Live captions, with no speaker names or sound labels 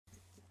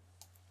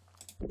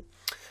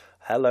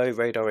Hello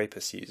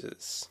RadarOpus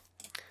users.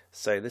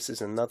 So this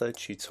is another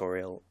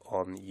tutorial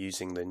on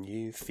using the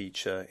new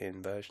feature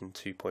in version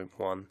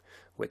 2.1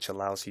 which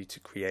allows you to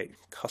create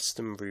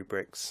custom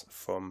rubrics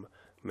from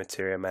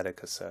Materia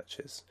Medica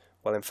searches.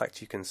 Well, in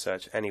fact you can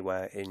search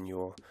anywhere in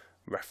your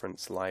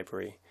reference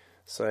library.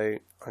 So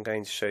I'm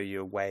going to show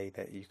you a way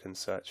that you can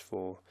search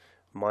for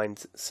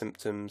mind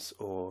symptoms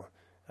or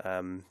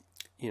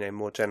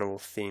more general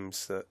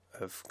themes that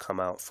have come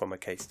out from a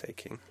case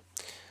taking.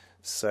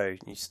 So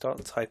you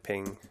start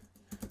typing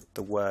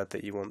the word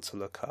that you want to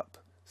look up,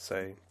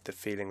 so the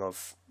feeling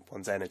of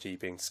one's energy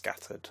being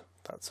scattered,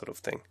 that sort of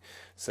thing.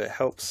 So it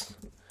helps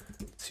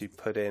to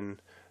put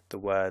in the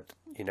word,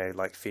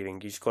 like feeling.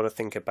 You've got to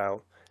think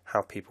about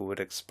how people would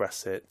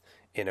express it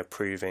in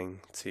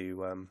approving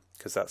to,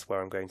 because that's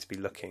where I'm going to be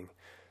looking.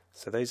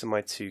 So those are my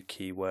two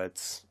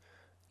keywords,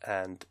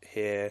 and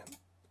here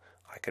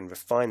I can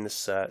refine the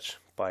search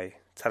by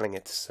telling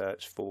it to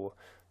search for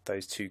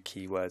those two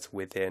keywords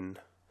within,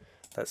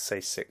 let's say,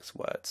 6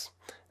 words,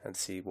 and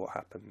see what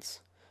happens.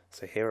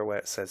 So here where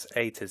it says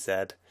A to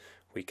Z,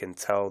 we can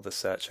tell the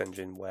search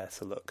engine where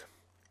to look.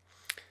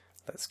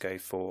 Let's go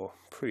for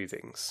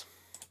provings.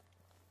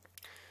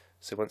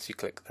 So once you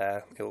click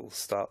there, it will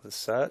start the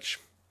search,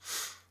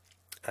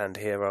 and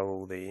here are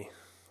all the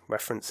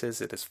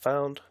references it has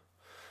found.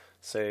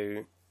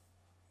 So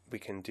we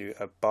can do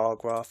a bar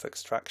graph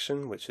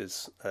extraction, which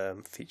is a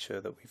feature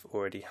that we've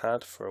already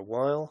had for a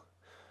while.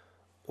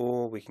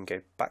 Or we can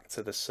go back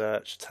to the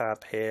search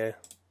tab here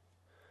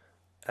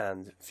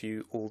and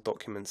view all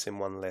documents in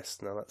one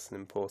list. Now that's an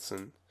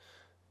important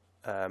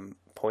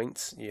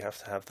point. You have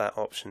to have that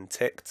option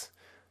ticked,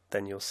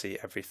 then you'll see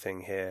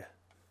everything here.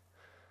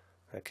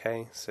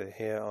 Okay, so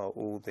here are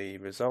all the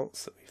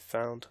results that we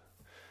found,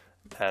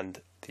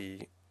 and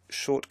the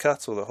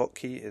shortcut or the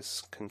hotkey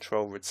is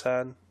Control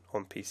Return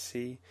on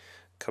PC,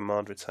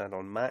 Command Return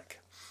on Mac.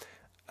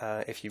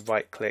 If you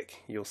right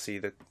click, you'll see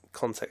the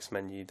context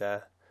menu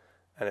there,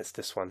 and it's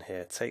this one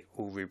here, take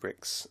all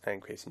rubrics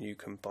and create a new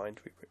combined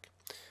rubric.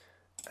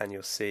 And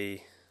you'll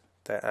see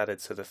they're added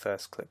to the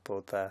first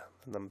clipboard there,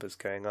 the numbers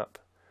going up.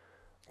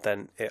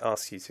 Then it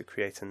asks you to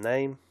create a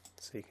name,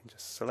 so you can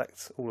just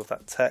select all of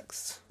that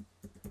text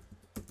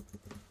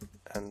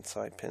and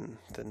type in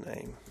the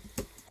name.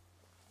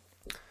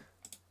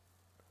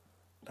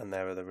 And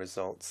there are the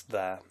results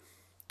there.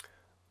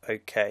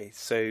 Okay,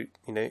 so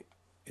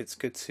it's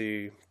good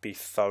to be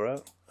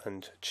thorough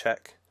and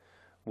check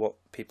what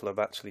people have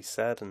actually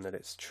said and that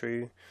it's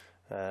true,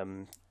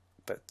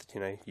 but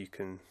you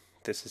can,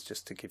 this is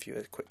just to give you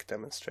a quick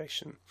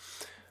demonstration.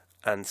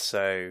 And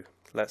so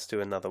let's do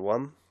another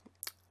one.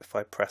 If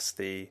I press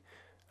the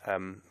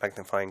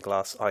magnifying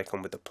glass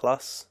icon with the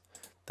plus,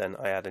 then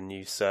I add a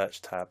new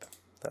search tab.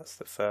 That's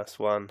the first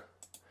one,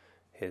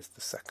 here's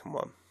the second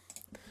one.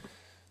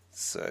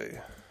 So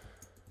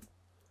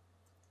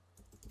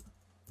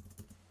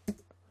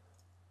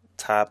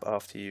tab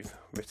after you've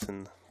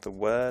written the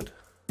word,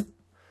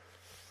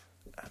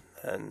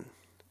 and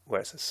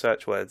where it says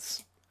search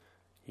words,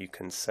 you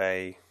can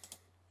say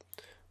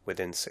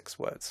within 6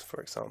 words,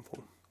 for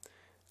example,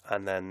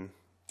 and then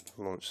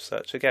launch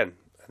search again,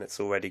 and it's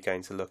already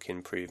going to look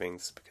in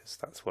provings because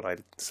that's what I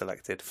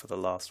selected for the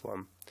last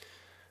one.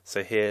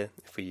 So here,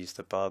 if we use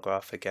the bar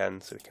graph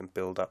again, so we can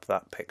build up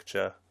that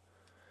picture,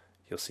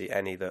 you'll see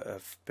any that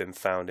have been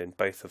found in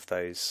both of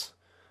those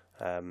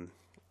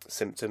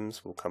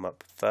symptoms will come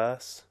up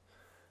first,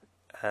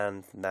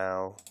 and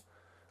now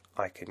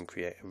I can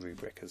create a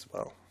rubric as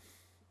well.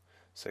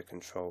 So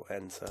Control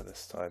Enter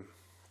this time,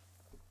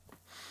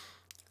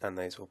 and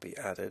those will be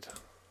added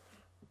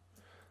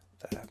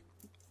there.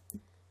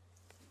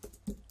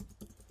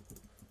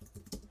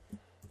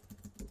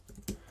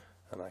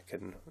 And I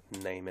can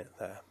name it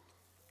there.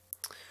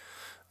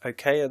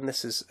 Okay, and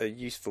this is a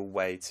useful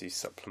way to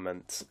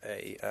supplement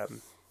a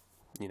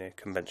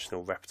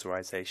conventional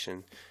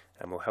repertorisation,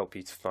 and will help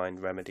you to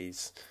find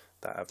remedies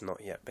that have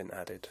not yet been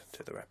added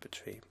to the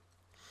repertory.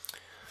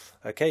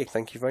 Okay,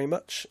 thank you very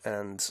much,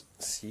 and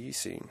see you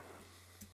soon.